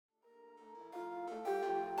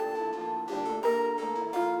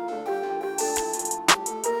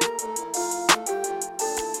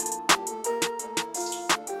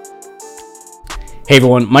Hey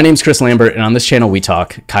everyone, my name's Chris Lambert, and on this channel we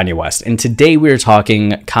talk Kanye West. And today we are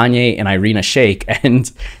talking Kanye and Irina Shayk and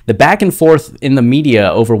the back and forth in the media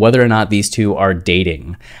over whether or not these two are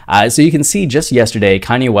dating. So you can see just yesterday,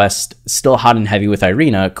 Kanye West still hot and heavy with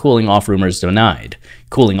Irina, cooling off rumors denied.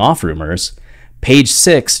 Cooling off rumors. Page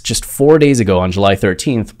 6, just 4 days ago on July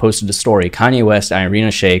 13th, posted a story, Kanye West and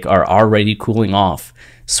Irina Shayk are already cooling off,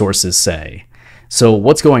 sources say. So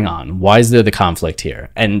what's going on? Why is there the conflict here?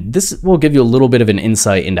 And this will give you a little bit of an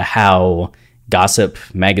insight into how gossip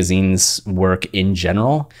magazines work in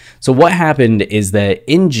general. So what happened is that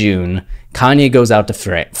in June, Kanye goes out to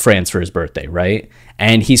France for his birthday, right?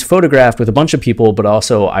 And he's photographed with a bunch of people, but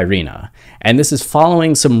also Irina. And this is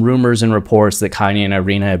following some rumors and reports that Kanye and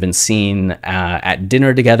Irina have been seen at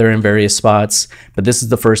dinner together in various spots. But this is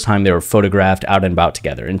the first time they were photographed out and about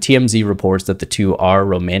together. And TMZ reports that the two are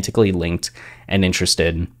romantically linked and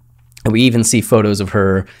interested. And we even see photos of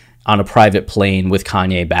her on a private plane with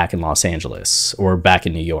Kanye back in Los Angeles or back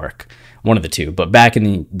in New York. One of the two, but back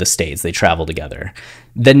in the States, they travel together.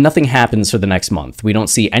 Then nothing happens for the next month. We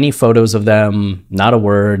don't see any photos of them, not a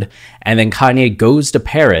word. And then Kanye goes to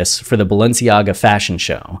Paris for the Balenciaga fashion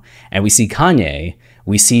show. And we see Kanye,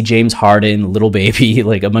 we see James Harden, Little Baby,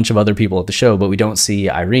 like a bunch of other people at the show, but we don't see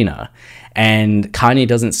Irina. And Kanye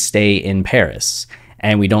doesn't stay in Paris.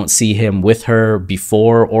 And we don't see him with her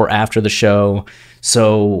before or after the show.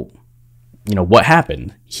 So, you know, what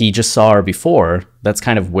happened? He just saw her before. That's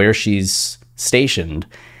kind of where she's stationed.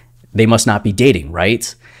 They must not be dating,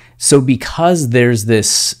 right? So because there's this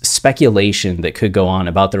speculation that could go on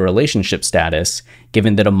about their relationship status,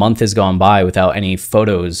 given that a month has gone by without any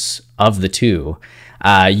photos of the two,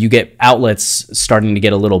 you get outlets starting to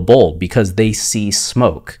get a little bold because they see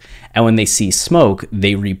smoke. And when they see smoke,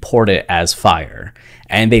 they report it as fire.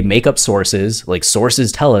 And they make up sources, like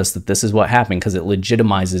sources tell us that this is what happened because it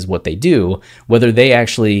legitimizes what they do, whether they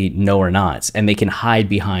actually know or not. And they can hide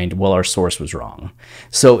behind, well, our source was wrong.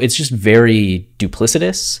 So it's just very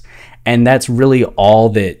duplicitous. And that's really all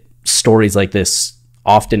that stories like this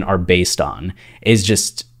often are based on, is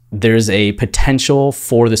just there's a potential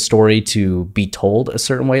for the story to be told a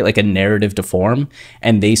certain way, like a narrative to form,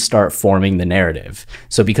 and they start forming the narrative.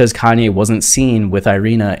 So because Kanye wasn't seen with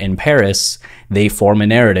Irina in Paris, they form a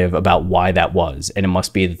narrative about why that was, and it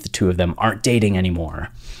must be that the two of them aren't dating anymore.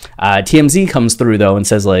 TMZ comes through, though, and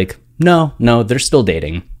says, like, no, they're still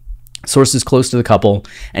dating. Sources close to the couple,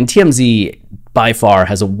 and TMZ by far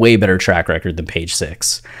has a way better track record than Page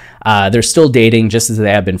 6. They're still dating just as they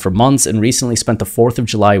have been for months, and recently spent the 4th of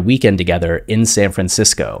July weekend together in San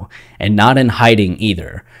Francisco, and not in hiding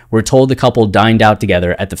either. We're told the couple dined out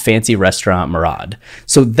together at the fancy restaurant Murad.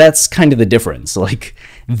 So that's kind of the difference. Like,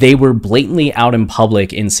 they were blatantly out in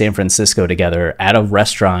public in San Francisco together at a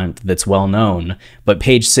restaurant that's well known, but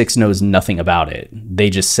Page 6 knows nothing about it. They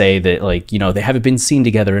just say that, like, you know, they haven't been seen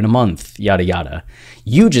together in a month, yada yada.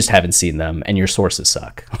 You just haven't seen them, and your sources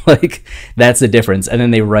suck. Like, that's the difference. And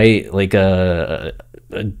then they write like a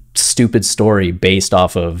stupid story based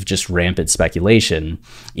off of just rampant speculation,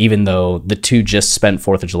 even though the two just spent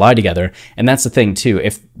 4th of July together. And that's the thing too.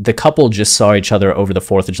 If the couple just saw each other over the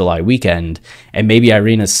 4th of July weekend, and maybe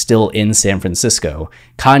Irina's still in San Francisco,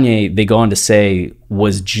 Kanye, they go on to say,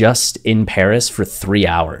 was just in Paris for 3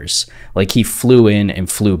 hours. Like, he flew in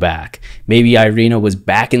and flew back. Maybe Irina was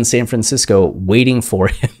back in San Francisco waiting for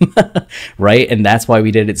him, right? And that's why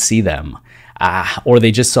we didn't see them. Or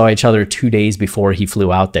they just saw each other 2 days before he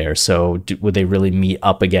flew out there. So would they really meet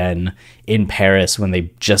up again in Paris when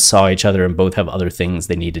they just saw each other and both have other things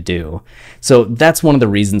they need to do? So that's one of the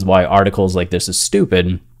reasons why articles like this is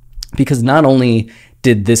stupid, because not only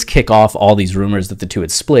did this kick off all these rumors that the two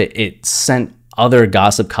had split, it sent other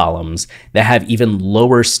gossip columns that have even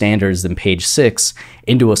lower standards than Page 6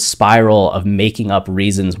 into a spiral of making up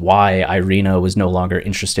reasons why Irina was no longer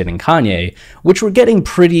interested in Kanye, which were getting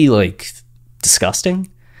pretty, like, disgusting.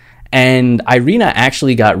 And Irina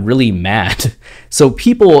actually got really mad. So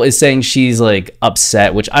People is saying she's, like,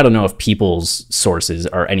 upset, which I don't know if People's sources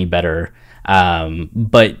are any better,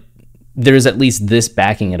 but there's at least this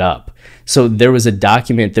backing it up. So there was a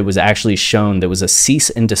document that was actually shown that was a cease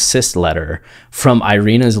and desist letter from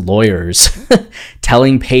Irina's lawyers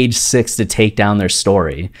telling Page 6 to take down their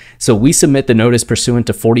story. So we submit the notice pursuant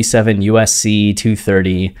to 47 USC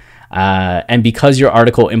 230. And because your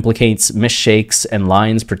article implicates Miss Shayk's and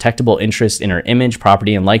Lyon's protectable interest in her image,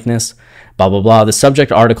 property, and likeness, blah, blah, blah, the subject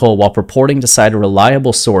article, while purporting to cite a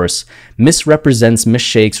reliable source, misrepresents Miss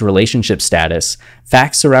Shayk's relationship status,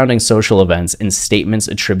 facts surrounding social events, and statements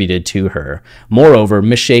attributed to her. Moreover,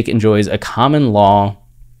 Miss Shayk enjoys a common law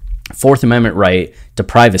Fourth Amendment right to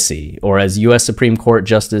privacy, or as U.S. Supreme Court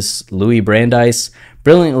Justice Louis Brandeis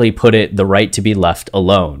brilliantly put it, the right to be left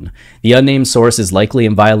alone. The unnamed source is likely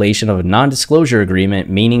in violation of a non-disclosure agreement,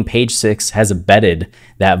 meaning Page Six has abetted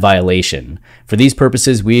that violation. For these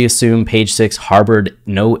purposes, we assume Page Six harbored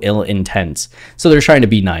no ill intent. So they're trying to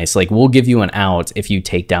be nice, like, we'll give you an out if you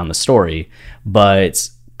take down the story, but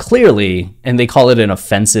clearly, and they call it an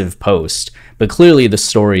offensive post, but clearly the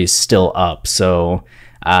story is still up. So,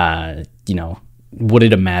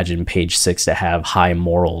 wouldn't imagine Page Six to have high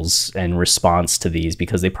morals and response to these,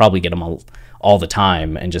 because they probably get them all the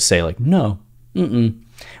time and just say like, no,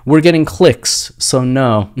 we're getting clicks, so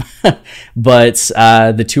no. But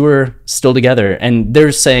the two are still together, and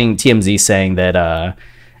they're saying, TMZ saying that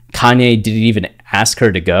Kanye didn't even ask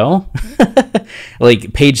her to go.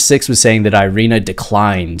 Like, Page Six was saying that Irina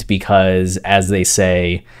declined because, as they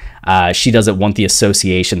say, she doesn't want the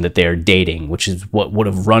association that they're dating, which is what would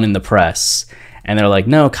have run in the press. And they're like,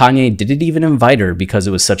 no, Kanye didn't even invite her because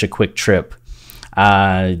it was such a quick trip.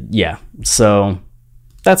 Yeah, so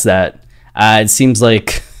that's that. It seems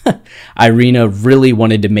like Irina really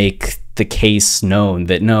wanted to make the case known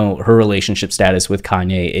that no, her relationship status with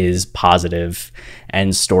Kanye is positive,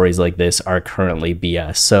 and stories like this are currently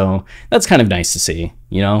BS. So that's kind of nice to see,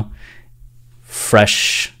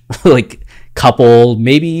 fresh, like, couple,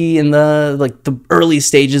 maybe in the early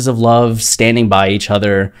stages of love, standing by each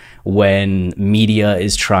other when media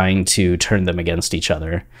is trying to turn them against each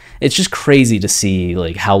other. It's just crazy to see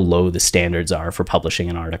like how low the standards are for publishing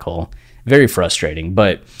an article. Very frustrating,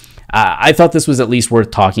 but I thought this was at least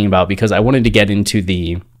worth talking about because I wanted to get into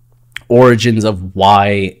the origins of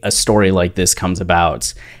why a story like this comes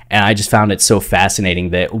about. And I just found it so fascinating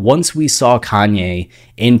that once we saw Kanye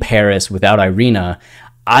in Paris without Irina,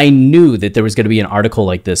 I knew that there was going to be an article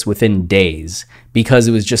like this within days, because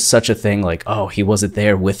it was just such a thing, like, oh, he wasn't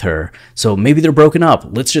there with her, so maybe they're broken up.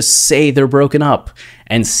 Let's just say they're broken up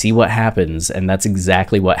and see what happens. And that's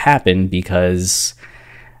exactly what happened, because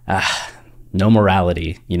no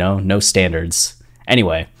morality, no standards.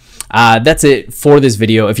 Anyway, that's it for this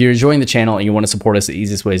video. If you're enjoying the channel and you want to support us, the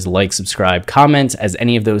easiest way is to like, subscribe, comment, as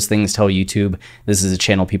any of those things tell YouTube this is a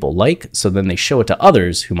channel people like, so then they show it to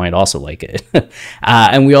others who might also like it.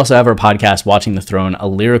 And we also have our podcast, Watching the Throne, a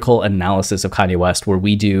lyrical analysis of Kanye West, where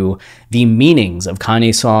we do the meanings of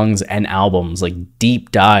Kanye songs and albums, like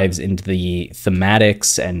deep dives into the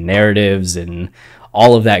thematics and narratives and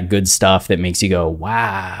all of that good stuff that makes you go,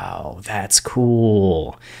 wow, that's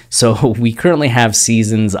cool. So we currently have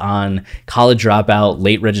seasons on College Dropout,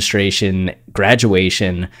 Late Registration,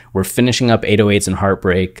 Graduation. We're finishing up 808s and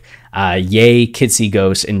Heartbreak, Yay, Kids See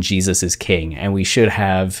Ghosts, and Jesus is King. And we should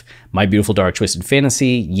have My Beautiful Dark Twisted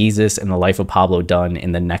Fantasy, Yeezus, and The Life of Pablo done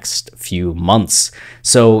in the next few months.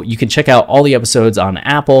 So you can check out all the episodes on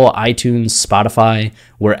Apple, iTunes, Spotify,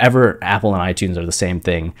 wherever. Apple and iTunes are the same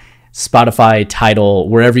thing. Spotify, Tidal,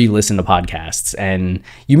 wherever you listen to podcasts. And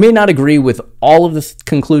you may not agree with all of the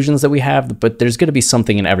conclusions that we have, but there's going to be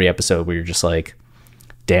something in every episode where you're just like,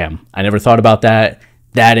 damn, I never thought about that.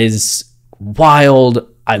 That is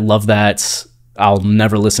wild. I love that. I'll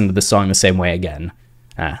never listen to this song the same way again.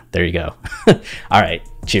 There you go. All right.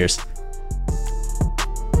 Cheers.